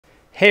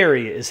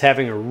Harry is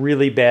having a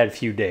really bad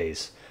few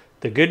days.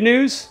 The good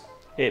news?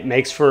 It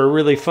makes for a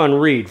really fun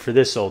read for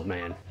this old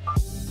man.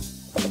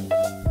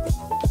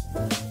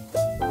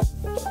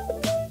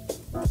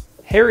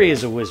 Harry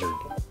is a wizard.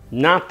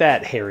 Not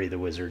that Harry the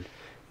Wizard.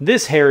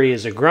 This Harry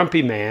is a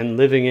grumpy man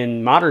living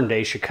in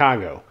modern-day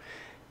Chicago.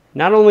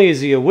 Not only is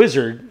he a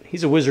wizard,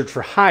 he's a wizard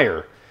for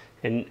hire.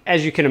 And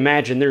as you can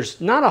imagine, there's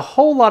not a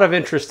whole lot of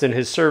interest in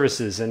his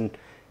services, and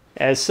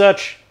as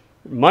such,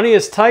 money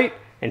is tight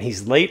and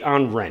he's late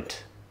on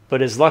rent.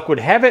 But as luck would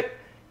have it,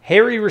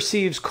 Harry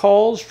receives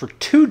calls for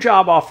 2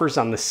 job offers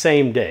on the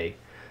same day.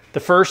 The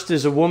first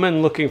is a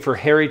woman looking for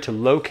Harry to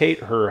locate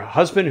her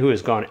husband who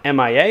has gone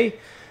MIA.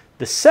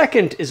 The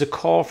second is a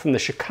call from the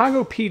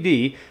Chicago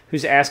PD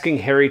who's asking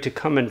Harry to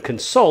come and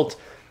consult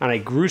on a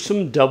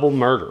gruesome double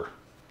murder.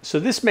 So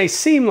this may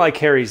seem like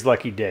Harry's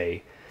lucky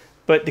day,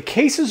 but the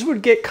cases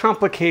would get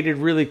complicated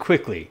really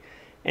quickly,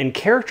 and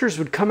characters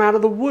would come out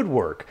of the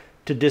woodwork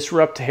to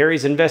disrupt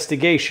Harry's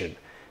investigation.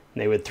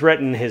 They would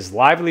threaten his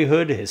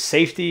livelihood, his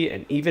safety,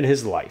 and even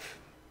his life.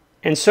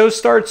 And so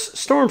starts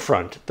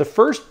Stormfront, the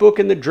first book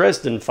in the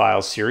Dresden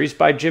Files series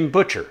by Jim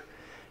Butcher.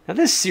 Now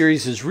this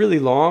series is really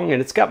long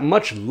and it's got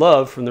much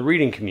love from the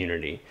reading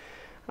community.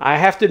 I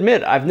have to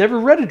admit, I've never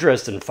read a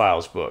Dresden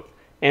Files book,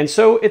 and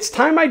so it's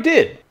time I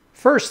did.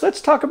 First,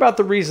 let's talk about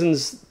the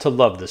reasons to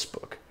love this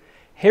book.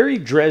 Harry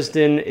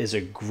Dresden is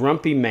a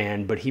grumpy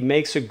man, but he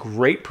makes a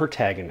great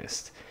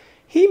protagonist.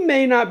 He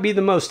may not be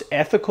the most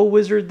ethical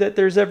wizard that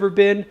there's ever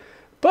been,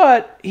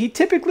 but he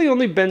typically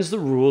only bends the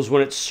rules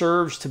when it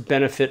serves to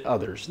benefit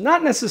others,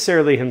 not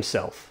necessarily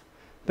himself.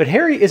 But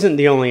Harry isn't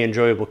the only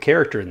enjoyable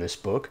character in this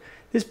book.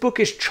 This book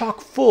is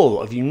chock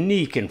full of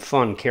unique and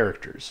fun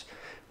characters.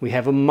 We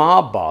have a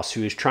mob boss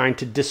who is trying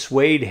to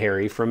dissuade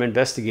Harry from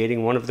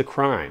investigating one of the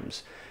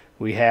crimes.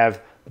 We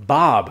have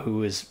Bob,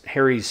 who is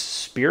Harry's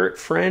spirit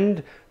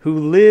friend, who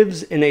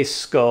lives in a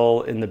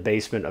skull in the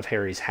basement of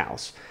Harry's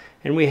house.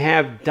 And we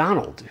have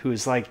Donald, who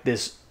is like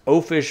this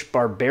oafish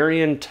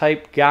barbarian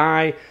type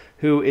guy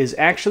who is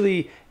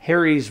actually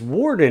Harry's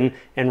warden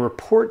and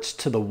reports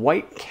to the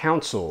White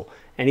Council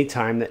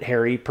anytime that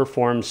Harry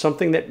performs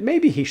something that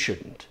maybe he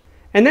shouldn't.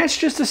 And that's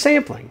just a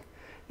sampling.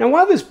 Now,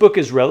 while this book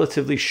is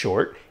relatively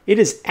short, it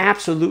is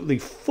absolutely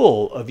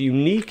full of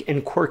unique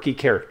and quirky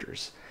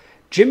characters.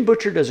 Jim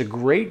Butcher does a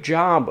great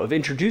job of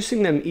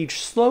introducing them each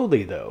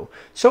slowly, though,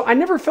 so I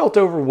never felt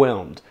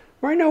overwhelmed.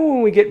 Where I know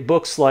when we get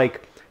books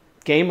like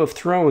Game of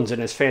Thrones, and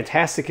as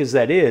fantastic as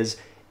that is,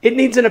 it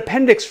needs an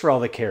appendix for all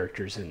the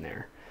characters in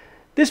there.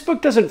 This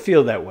book doesn't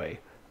feel that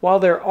way. While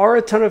there are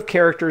a ton of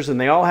characters and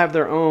they all have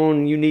their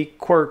own unique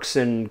quirks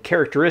and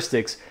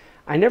characteristics,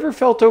 I never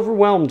felt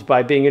overwhelmed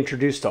by being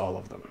introduced to all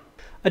of them.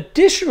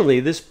 Additionally,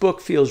 this book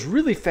feels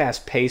really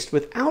fast-paced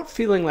without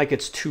feeling like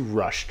it's too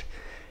rushed.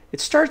 It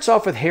starts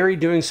off with Harry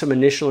doing some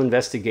initial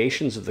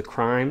investigations of the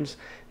crimes.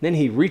 Then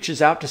he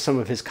reaches out to some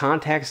of his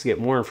contacts to get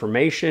more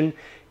information.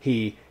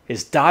 He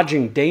is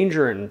dodging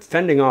danger and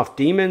fending off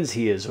demons.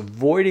 He is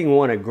avoiding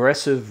one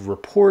aggressive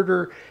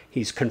reporter.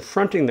 He's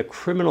confronting the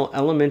criminal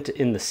element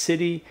in the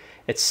city,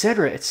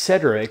 etc.,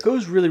 etc. It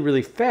goes really,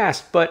 really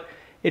fast, but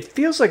it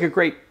feels like a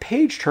great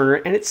page-turner,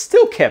 and it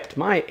still kept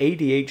my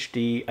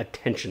ADHD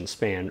attention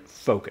span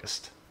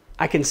focused.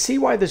 I can see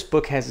why this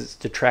book has its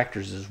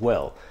detractors as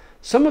well.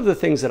 Some of the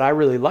things that I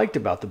really liked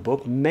about the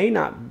book may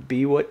not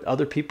be what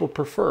other people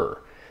prefer.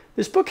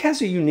 This book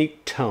has a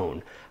unique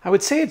tone. I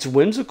would say it's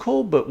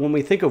whimsical, but when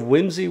we think of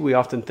whimsy, we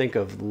often think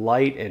of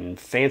light and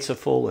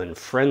fanciful and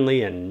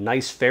friendly and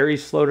nice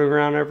fairies floating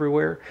around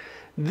everywhere.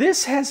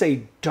 This has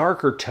a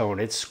darker tone.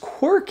 It's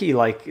quirky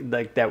like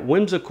that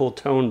whimsical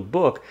tone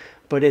book,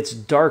 but it's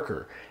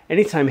darker.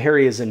 Anytime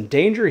Harry is in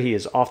danger, he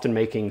is often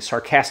making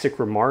sarcastic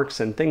remarks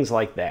and things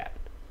like that.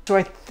 So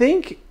I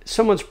think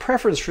someone's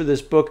preference for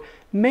this book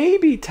may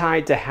be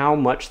tied to how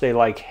much they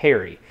like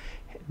Harry.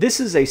 This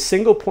is a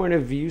single point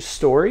of view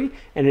story,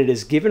 and it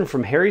is given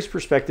from Harry's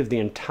perspective the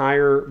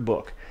entire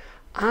book.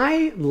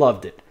 I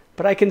loved it,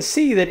 but I can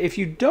see that if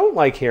you don't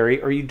like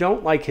Harry or you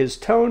don't like his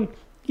tone,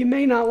 you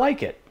may not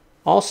like it.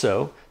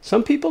 Also,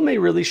 some people may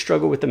really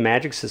struggle with the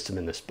magic system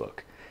in this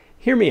book.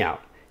 Hear me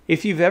out.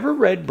 If you've ever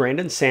read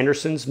Brandon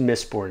Sanderson's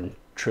Mistborn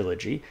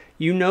trilogy,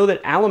 you know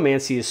that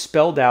Allomancy is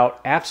spelled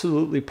out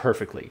absolutely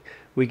perfectly.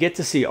 We get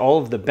to see all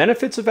of the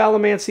benefits of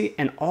Allomancy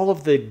and all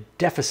of the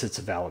deficits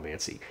of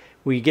Allomancy.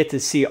 We get to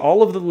see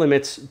all of the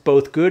limits,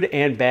 both good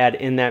and bad,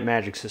 in that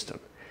magic system.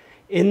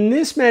 In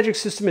this magic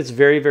system, it's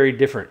very, very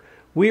different.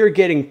 We are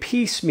getting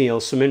piecemeal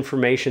some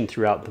information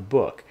throughout the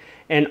book.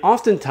 And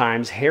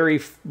oftentimes,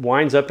 Harry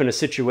winds up in a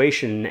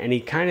situation and he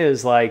kind of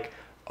is like,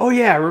 oh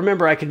yeah,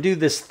 remember I can do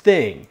this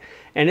thing.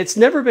 And it's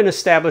never been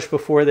established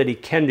before that he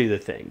can do the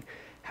thing.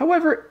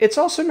 However, it's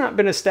also not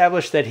been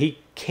established that he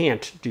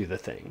can't do the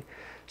thing.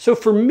 So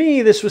for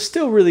me, this was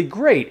still really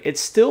great. It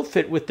still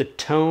fit with the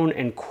tone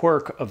and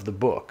quirk of the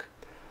book.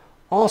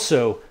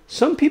 Also,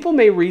 some people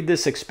may read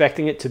this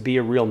expecting it to be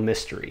a real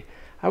mystery.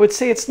 I would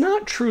say it's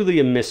not truly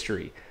a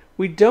mystery.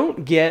 We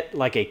don't get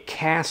like a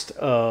cast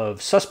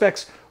of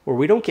suspects, or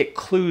we don't get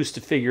clues to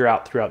figure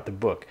out throughout the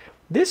book.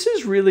 This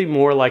is really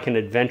more like an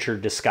adventure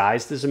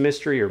disguised as a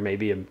mystery, or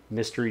maybe a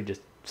mystery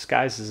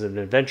disguised as an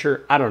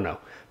adventure. I don't know.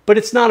 But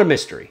it's not a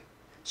mystery.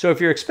 So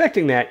if you're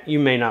expecting that, you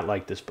may not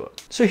like this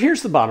book. So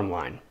here's the bottom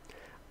line.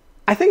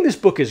 I think this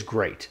book is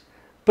great,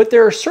 but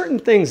there are certain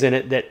things in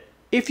it that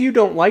if you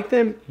don't like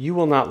them, you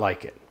will not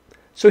like it.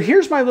 So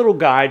here's my little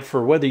guide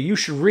for whether you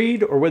should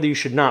read or whether you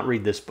should not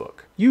read this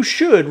book. You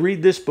should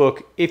read this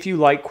book if you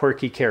like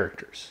quirky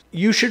characters.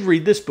 You should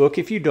read this book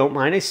if you don't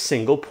mind a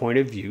single point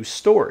of view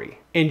story.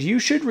 And you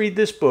should read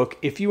this book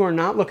if you are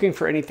not looking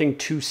for anything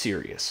too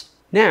serious.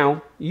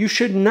 Now, you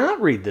should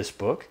not read this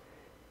book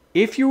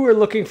if you are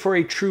looking for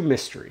a true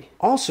mystery.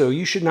 Also,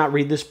 you should not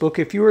read this book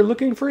if you are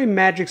looking for a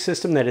magic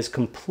system that is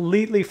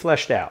completely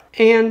fleshed out.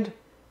 And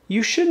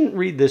you shouldn't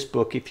read this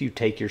book if you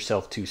take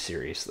yourself too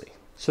seriously.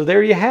 So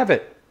there you have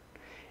it.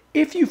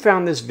 If you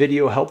found this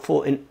video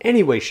helpful in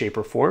any way, shape,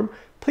 or form,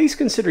 please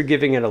consider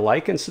giving it a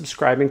like and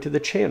subscribing to the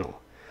channel.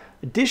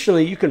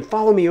 Additionally, you can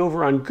follow me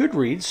over on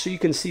Goodreads so you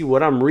can see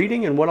what I'm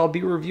reading and what I'll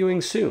be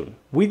reviewing soon.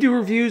 We do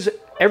reviews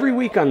every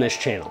week on this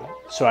channel,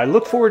 so I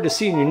look forward to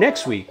seeing you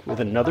next week with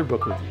another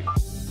book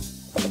review.